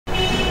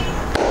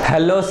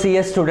Hello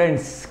CS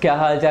students, क्या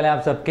हाल चाल है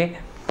आप सबके।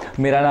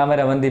 मेरा नाम है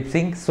रमनदीप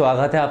सिंह।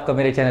 स्वागत है आपका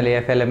मेरे चैनल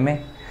AFLM में।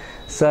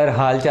 सर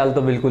हाल चाल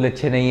तो बिल्कुल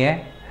अच्छे नहीं है।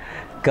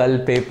 कल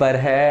पेपर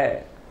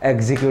है,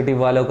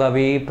 एग्जीक्यूटिव वालों का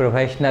भी,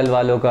 प्रोफेशनल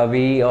वालों का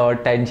भी, और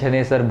टेंशन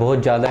है सर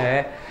बहुत ज़्यादा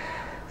है।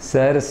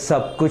 सर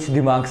सब कुछ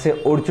दिमाग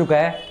से उड़ चुका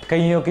है।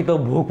 कईयों की तो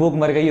भूख भूख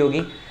मर गई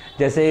होगी।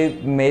 जैसे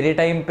मेरे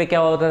टाइम पे क्या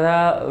होता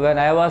था, व्हेन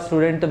आई वाज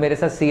स्टूडेंट, तो मेरे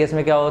साथ CS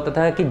में क्या होता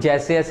था कि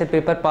जैसे जैसे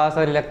पेपर पास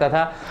आने लगता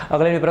था,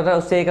 अगले पेपर होता था,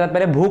 उससे एक रात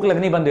पहले भूख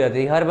लगनी बंद हो जाती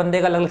थी। हर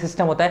बंदे का अलग अलग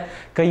सिस्टम होता है।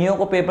 कईयों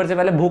को पेपर से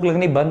पहले भूख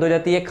लगनी बंद हो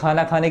जाती है,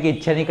 खाना खाने की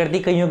इच्छा नहीं करती।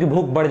 कईयों की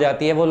भूख बढ़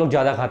जाती है, वो लोग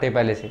ज़्यादा खाते हैं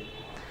पहले से।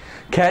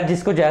 खैर,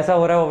 जिसको जैसा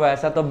हो रहा है वो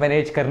वैसा तो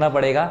मैनेज करना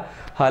पड़ेगा।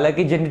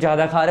 हालांकि जिन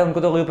ज़्यादा खा रहे हैं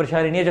उनको तो कोई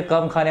परेशानी नहीं है। जो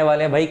कम खाने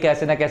वाले हैं भाई,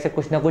 कैसे ना कैसे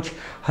कुछ ना कुछ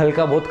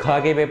हल्का बहुत खा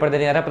के पेपर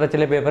देने आ रहा है, पता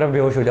चले पेपर में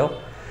बेहोश हो जाओ।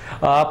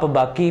 आप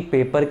बाकी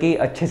पेपर की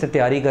अच्छे से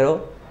तैयारी करो,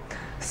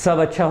 सब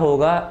अच्छा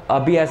होगा।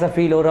 अभी ऐसा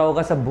फील हो रहा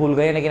होगा सब भूल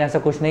गए, लेकिन ऐसा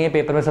कुछ नहीं है।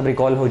 पेपर में सब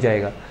रिकॉल हो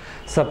जाएगा,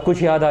 सब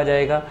कुछ याद आ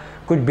जाएगा।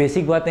 कुछ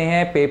बेसिक बातें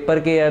हैं पेपर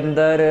के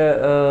अंदर।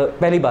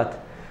 पहली बात,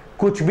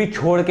 कुछ भी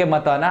छोड़ के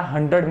मत आना।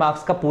 100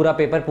 मार्क्स का पूरा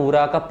पेपर,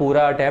 पूरा का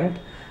पूरा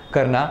अटेम्प्ट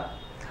करना।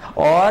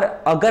 और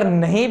अगर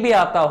नहीं भी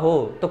आता हो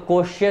तो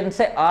क्वेश्चन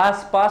से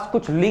आसपास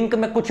कुछ लिंक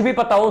में कुछ भी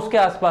पता हो उसके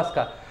आसपास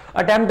का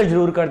अटेम्प्ट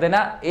जरूर कर देना।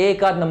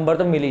 एक आध नंबर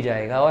तो मिल ही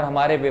जाएगा। और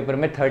हमारे पेपर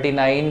में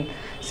 39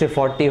 से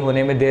 40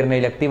 होने में देर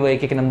नहीं लगती। वो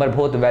एक एक नंबर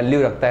बहुत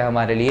वैल्यू रखता है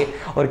हमारे लिए।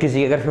 और किसी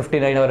के अगर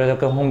 59 और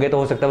होंगे तो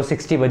हो सकता है वो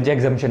 60 बन जाए,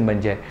 एग्जाम्शन बन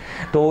जाए।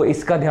 तो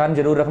इसका ध्यान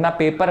जरूर रखना।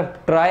 पेपर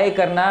ट्राई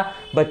करना।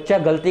 बच्चा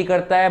गलती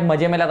करता है,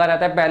 मजे में लगा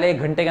रहता है, पहले 1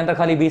 घंटे के अंदर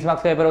खाली 20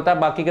 मार्क्स का पेपर होता है,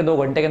 बाकी के 2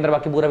 घंटे के अंदर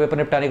बाकी पूरा पेपर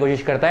निपटाने की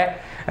कोशिश करता है।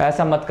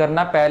 ऐसा मत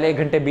करना। पहले 1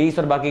 घंटे 20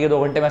 और बाकी के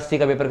 2 घंटे में 80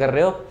 का पेपर कर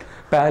रहे हो।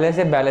 पहले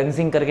से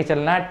बैलेंसिंग करके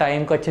चलना,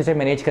 टाइम को अच्छे से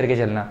मैनेज करके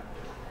चलना।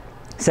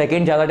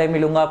 सेकंड, ज़्यादा टाइम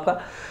मिलूंगा आपका।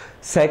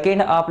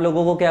 सेकंड, आप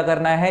लोगों को क्या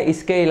करना है,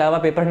 इसके अलावा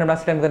पेपर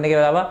अटेम्प्ट करने के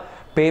अलावा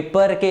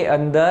पेपर के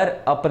अंदर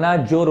अपना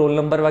जो रोल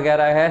नंबर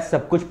वगैरह है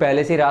सब कुछ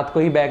पहले से रात को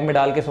ही बैग में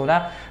डाल के सोना।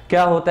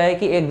 क्या होता है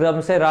कि एकदम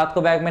से रात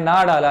को बैग में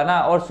ना डाला ना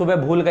और सुबह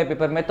भूल गए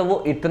पेपर में, तो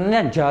वो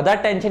इतना ज़्यादा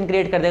टेंशन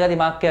क्रिएट कर देगा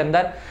दिमाग के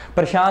अंदर,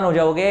 परेशान हो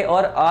जाओगे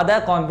और आधा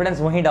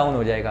कॉन्फिडेंस वहीं डाउन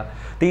हो जाएगा।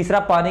 तीसरा,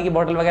 पानी की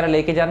बोतल वगैरह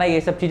लेके जाना।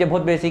 ये सब चीज़ें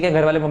बहुत बेसिक है,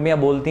 घर वाले मम्मियाँ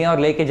बोलती हैं, और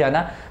लेके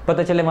जाना।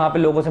 पता चले वहाँ पे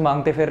लोगों से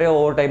मांगते फिर रहे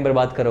हो, और टाइम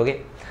बर्बाद करोगे।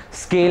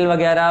 स्केल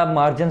वगैरह,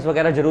 मार्जिन्स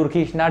वगैरह जरूर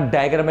खींचना।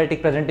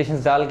 डायग्रामेटिक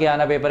प्रेजेंटेशंस डाल के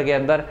आना पेपर के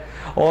अंदर।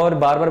 और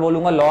बार बार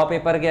बोलूँगा, लॉ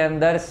पेपर के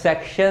अंदर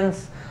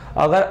सेक्शंस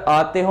अगर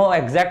आते हो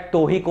एग्जैक्ट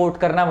तो ही कोट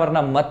करना,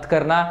 वरना मत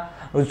करना।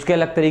 उसके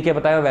अलग तरीके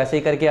बताए हो वैसे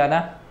ही करके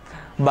आना।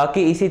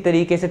 बाकी इसी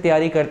तरीके से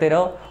तैयारी करते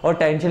रहो और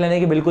टेंशन लेने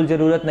की बिल्कुल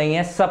ज़रूरत नहीं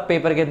है। सब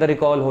पेपर के अंदर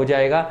रिकॉल हो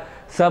जाएगा,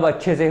 सब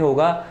अच्छे से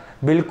होगा।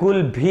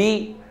 बिल्कुल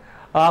भी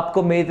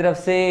आपको मेरी तरफ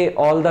से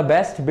ऑल द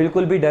बेस्ट।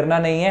 बिल्कुल भी डरना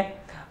नहीं है।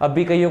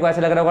 अभी कईयों को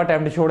ऐसा लग रहा होगा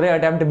अटेम्प्ट छोड़ दे,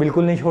 अटेम्प्ट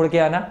बिल्कुल नहीं छोड़ के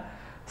आना,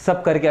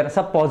 सब करके आना,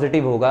 सब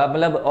पॉजिटिव होगा।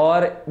 मतलब,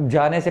 और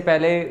जाने से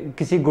पहले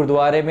किसी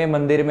गुरुद्वारे में,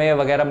 मंदिर में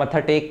वगैरह मत्था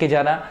टेक के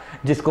जाना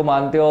जिसको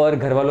मानते हो, और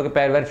घर वालों के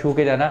पैर वैर छू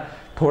के जाना।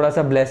 थोड़ा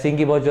सा ब्लेसिंग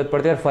की बहुत जरूरत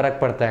पड़ती है और फ़र्क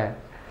पड़ता है।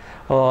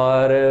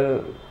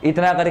 और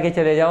इतना करके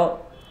चले जाओ,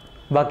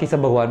 बाकी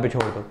सब भगवान पे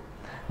छोड़ दो।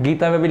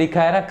 गीता में भी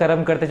लिखा है ना,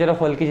 कर्म करते चलो,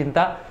 फल की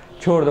चिंता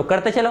छोड़ दो।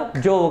 करते चलो,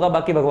 जो होगा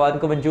बाकी भगवान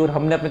को मंजूर।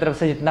 हमने अपनी तरफ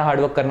से जितना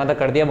हार्डवर्क करना था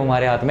कर दिया, अब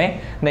हमारे हाथ में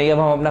नहीं। अब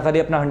हम अपना खाली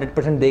अपना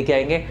 100% दे के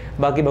आएंगे,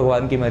 बाकी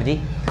भगवान की मर्जी।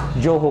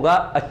 जो होगा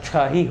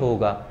अच्छा ही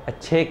होगा,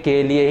 अच्छे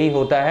के लिए ही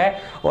होता है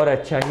और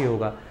अच्छा ही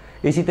होगा।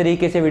 इसी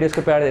तरीके से वीडियोस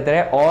को प्यार देते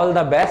रहे। ऑल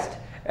द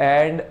बेस्ट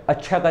एंड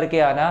अच्छा करके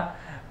आना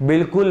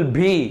बिल्कुल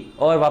भी।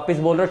 और वापस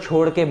बोल रहा हूँ,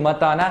 छोड़ के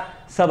मत आना,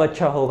 सब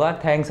अच्छा होगा।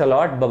 Thanks a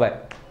lot, bye bye.